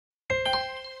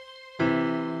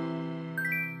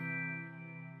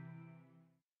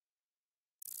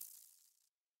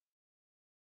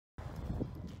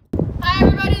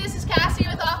Cassie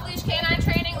with Off Leash Canine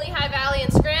Training, Lehigh Valley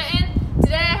and Scranton.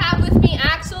 Today I have with me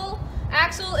Axel.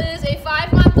 Axel is a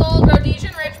 5-month-old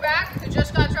Rhodesian Ridgeback who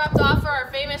just got dropped off for our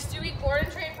famous 2-week board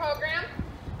and train program.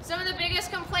 Some of the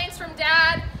biggest complaints from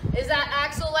Dad is that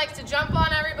Axel likes to jump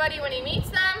on everybody when he meets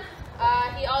them.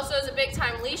 He also is a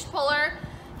big-time leash puller.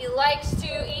 He likes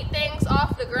to eat things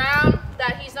off the ground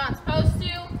that he's not supposed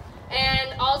to,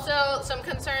 and also some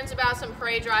concerns about some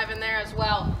prey drive in there as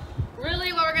well.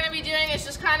 Really what we're going to be doing is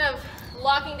just kind of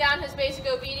locking down his basic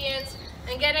obedience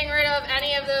and getting rid of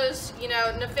any of those,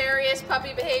 nefarious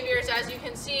puppy behaviors, as you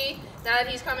can see, now that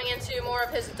he's coming into more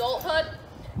of his adulthood.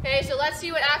 Okay, so let's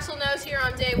see what Axel knows here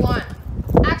on day 1.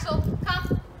 Axel,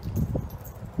 come.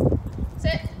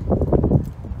 Sit.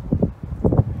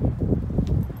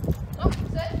 Oh,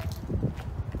 sit.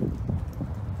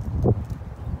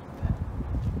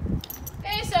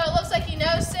 Okay, so it looks like he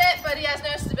knows sit, but he has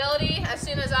no stability. As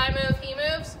soon as I move, he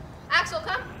moves. Axel,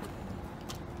 come.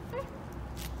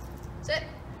 Sit.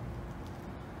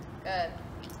 Good.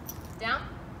 Down.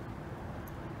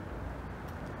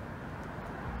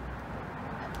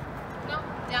 No,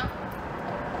 down. Down.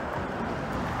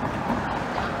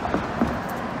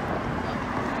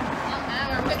 And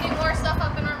we're picking more stuff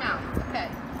up in our mouth. Okay.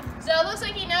 So it looks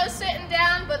like he knows sitting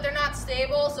down, but they're not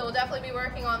stable, so we'll definitely be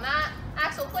working on that.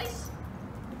 Axel, place.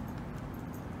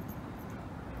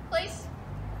 Place.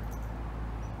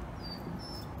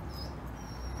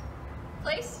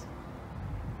 Place.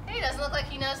 Hey, doesn't look like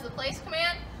he knows the place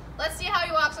command. Let's see how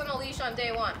he walks on the leash on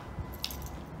day 1.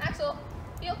 Axel,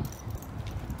 heel.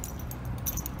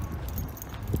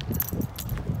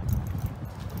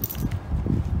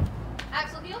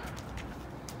 Axel, heel.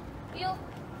 Heel.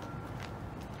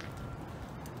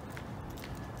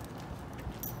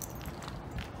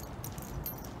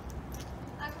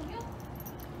 Axel, heel.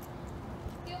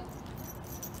 Heel.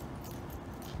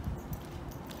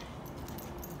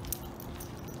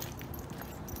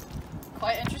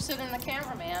 Quite interested in the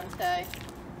cameraman today.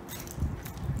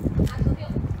 Axel,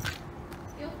 heel.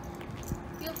 Heel.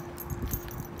 Heel.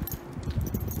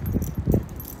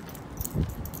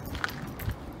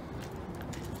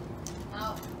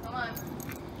 Oh, come on.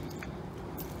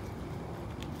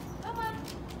 Come on.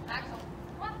 Axel,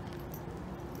 come on.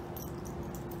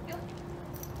 Heel.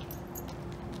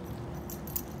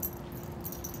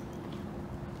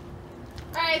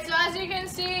 Alright, so as you can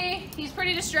see, he's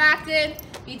pretty distracted.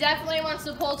 He definitely wants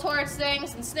to pull towards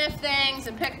things and sniff things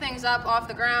and pick things up off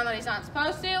the ground that he's not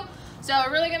supposed to. So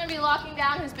we're really going to be locking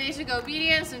down his basic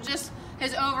obedience and just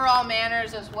his overall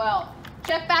manners as well.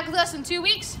 Check back with us in 2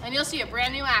 weeks and you'll see a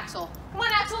brand new Axel. Come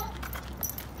on, Axel.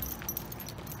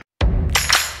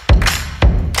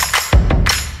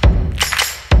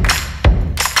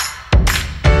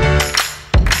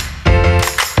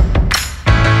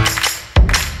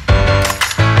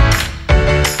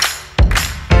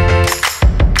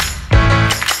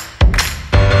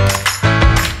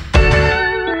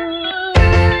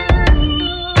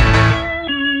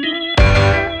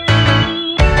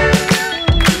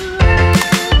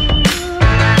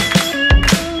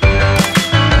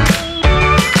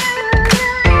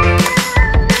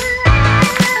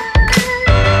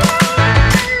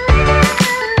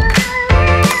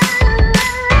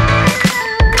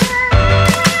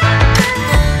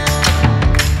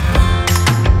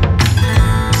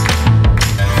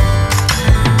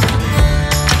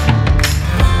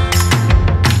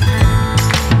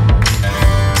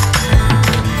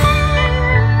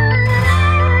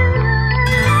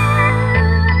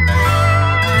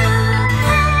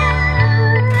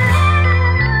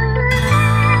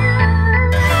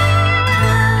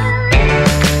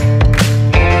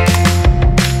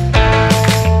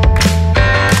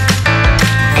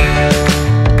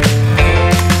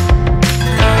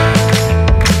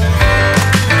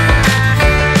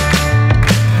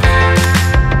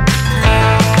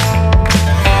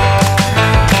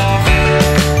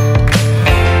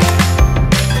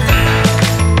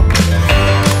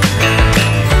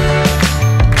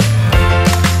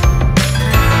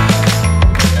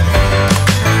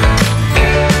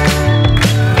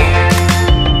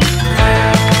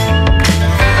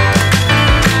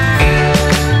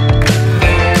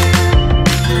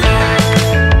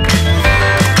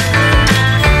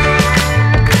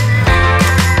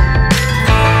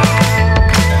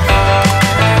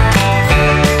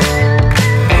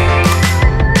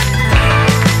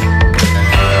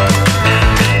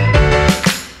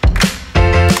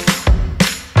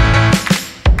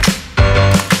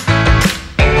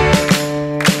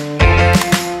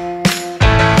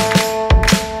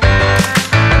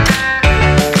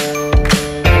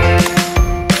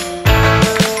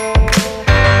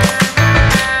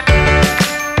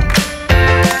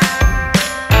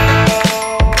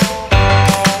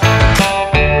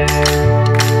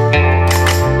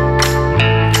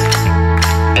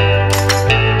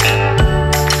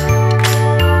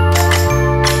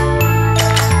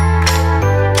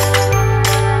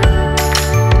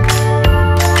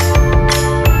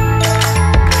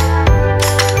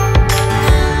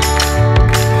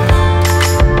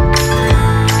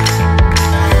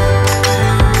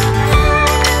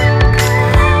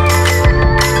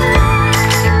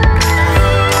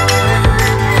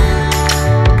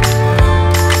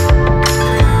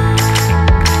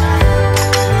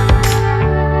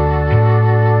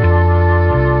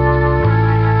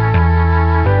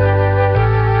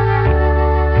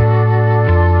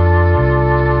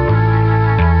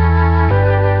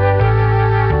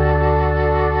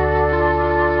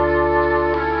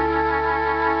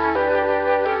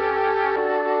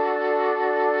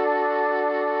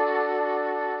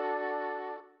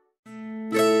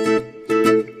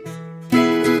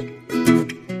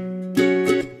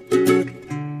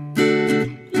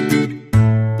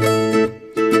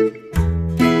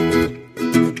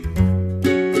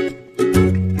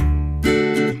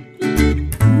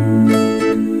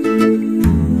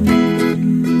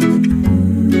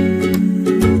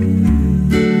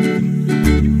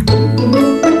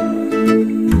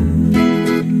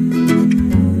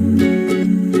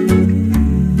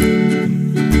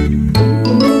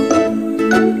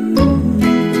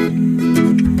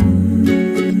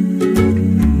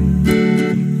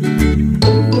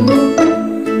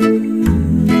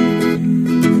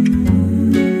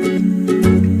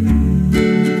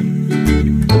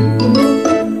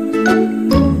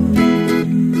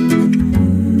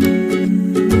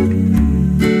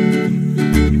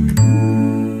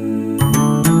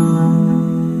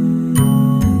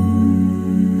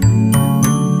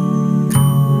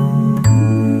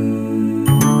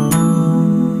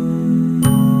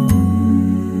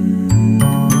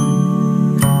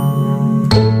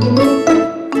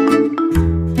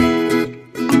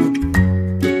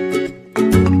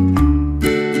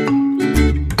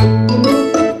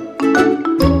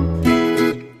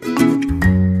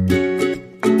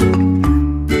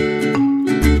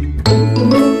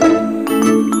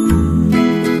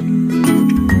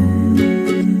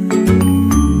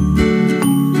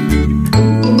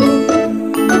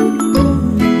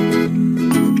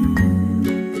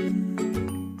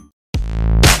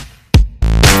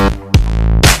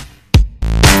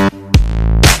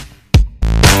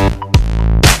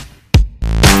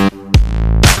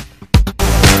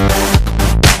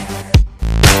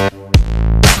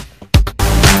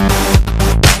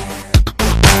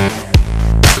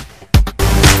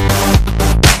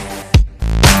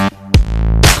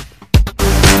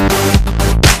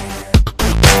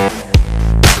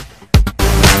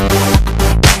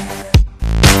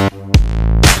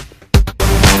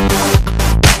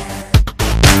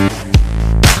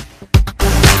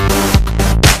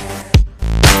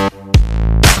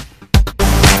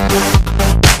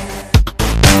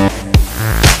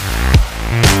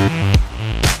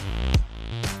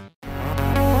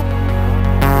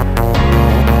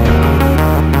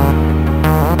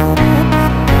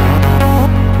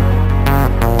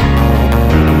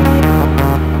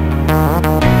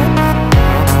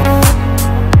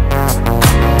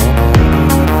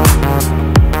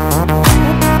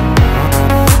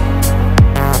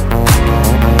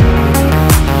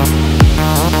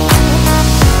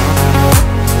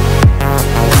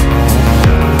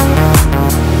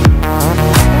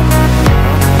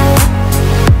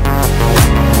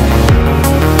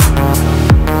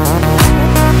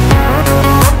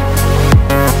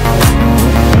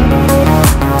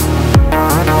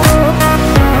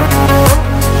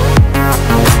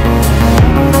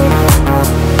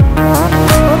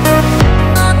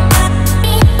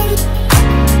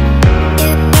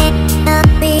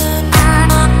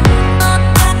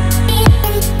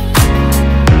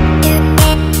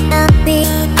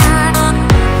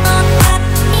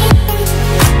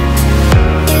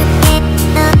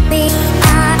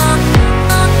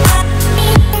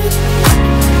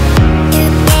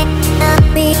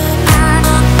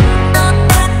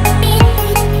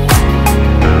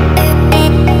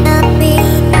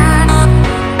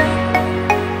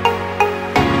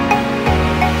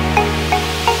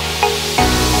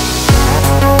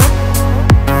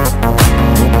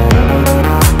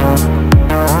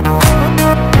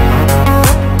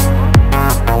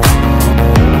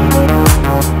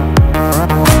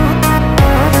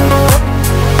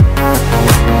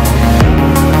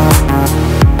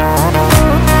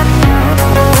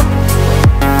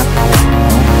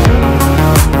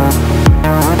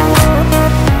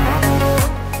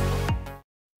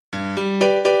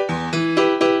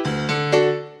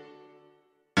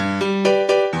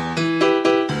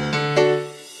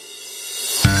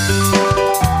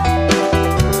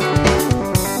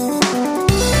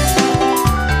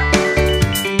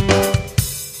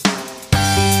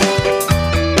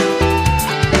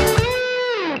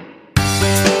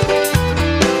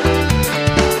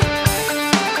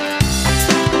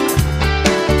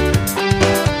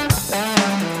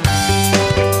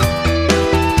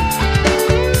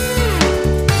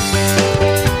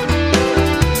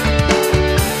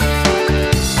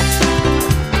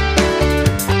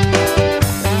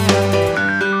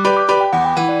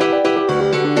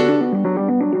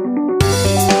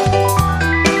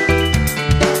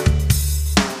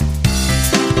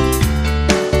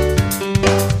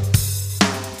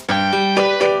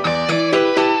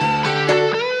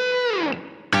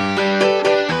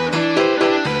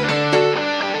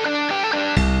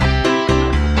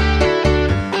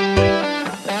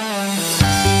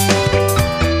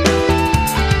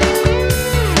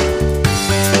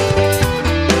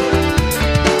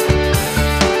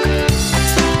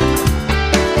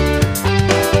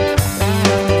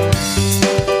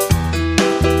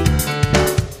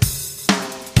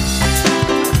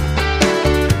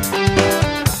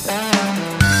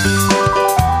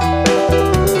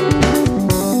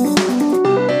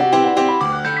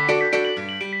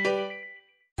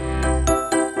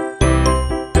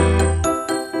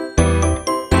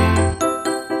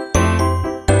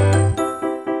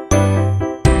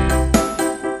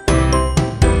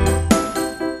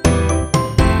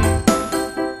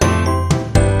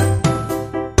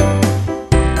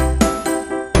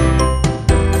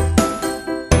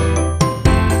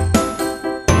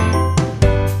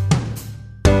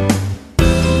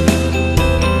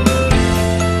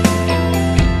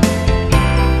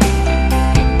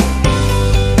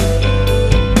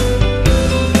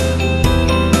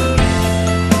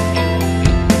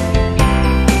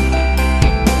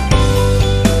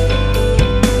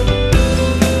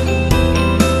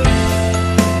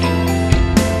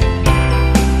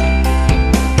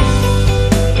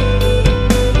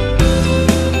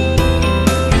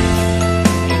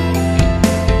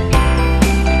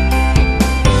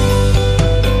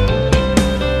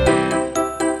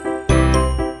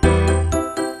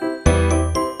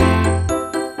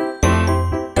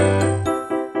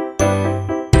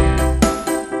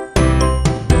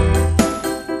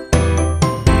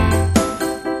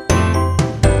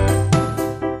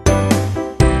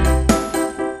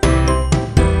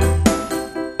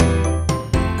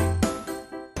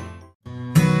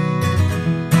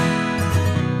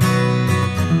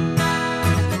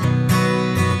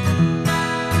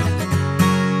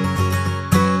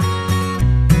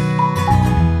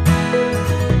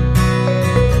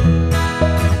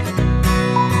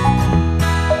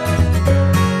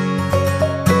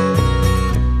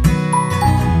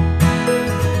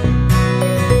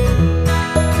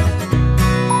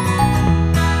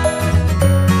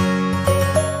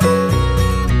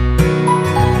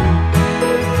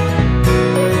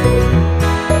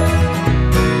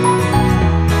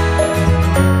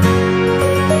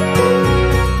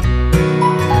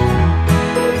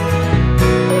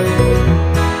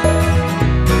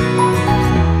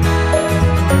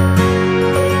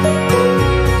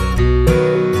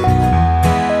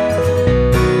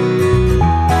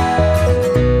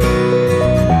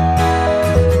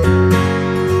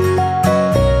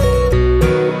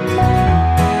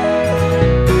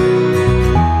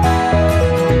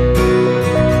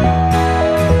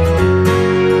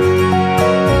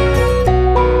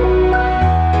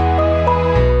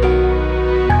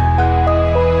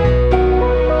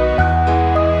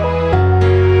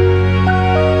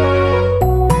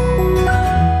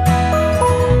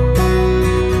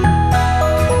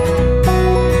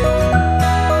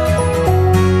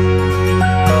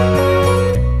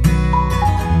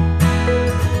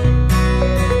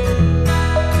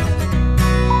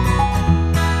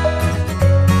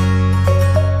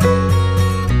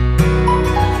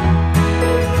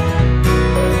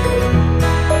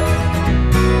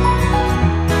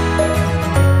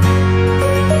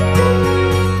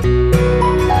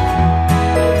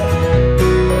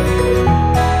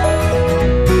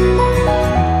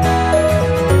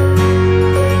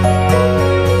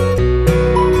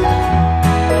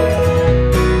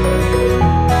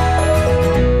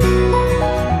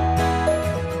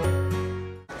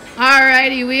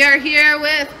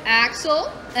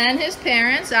 Axel and his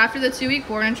parents after the 2-week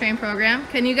board and train program.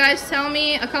 Can you guys tell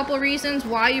me a couple reasons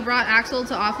why you brought Axel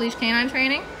to off-leash canine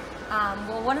training?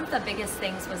 Well, one of the biggest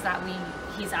things was that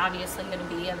he's obviously going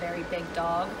to be a very big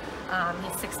dog.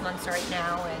 He's 6 months right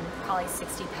now and probably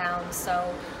 60 pounds,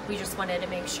 so we just wanted to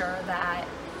make sure that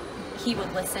he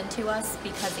would listen to us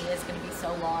because he is going to be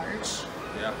so large.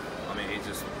 Yeah, I mean, he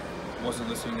just wasn't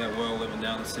listening that well living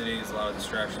down in the city. There's a lot of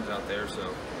distractions out there, so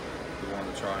we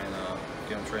wanted to try and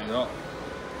get him trained up.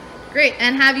 Great.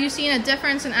 And have you seen a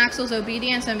difference in Axel's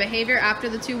obedience and behavior after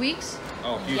the 2 weeks?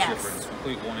 Oh, huge difference.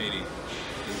 Complete 180.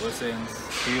 He listens,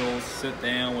 feels, sit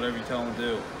down, whatever you tell him to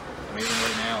do. I mean, even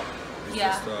right now, he's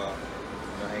just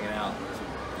hanging out.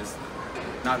 It's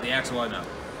not the Axel I know.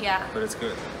 Yeah. But it's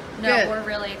good. No, we're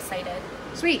really excited.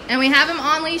 Sweet. And we have him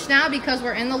on leash now because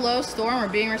we're in the low storm. We're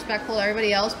being respectful to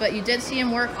everybody else, but you did see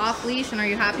him work off leash, and are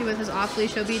you happy with his off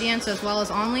leash obedience as well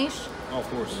as on leash? Oh, of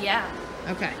course. Yeah.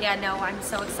 Okay. Yeah, no, I'm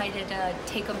so excited to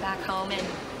take him back home and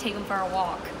take him for a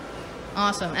walk.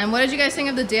 Awesome. And what did you guys think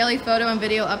of the daily photo and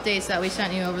video updates that we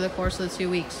sent you over the course of the 2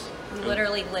 weeks? We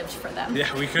literally lived for them.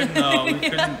 Yeah, we couldn't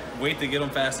wait to get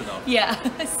them fast enough. Yeah,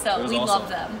 so we awesome. love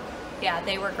them. Yeah,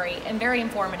 they were great and very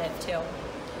informative too.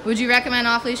 Would you recommend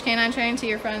off-leash canine training to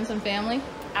your friends and family?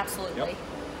 Absolutely. Yep.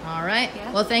 All right.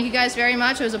 Yeah. Well, thank you guys very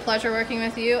much. It was a pleasure working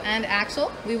with you and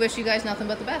Axel. We wish you guys nothing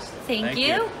but the best. Thank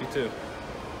you. You too.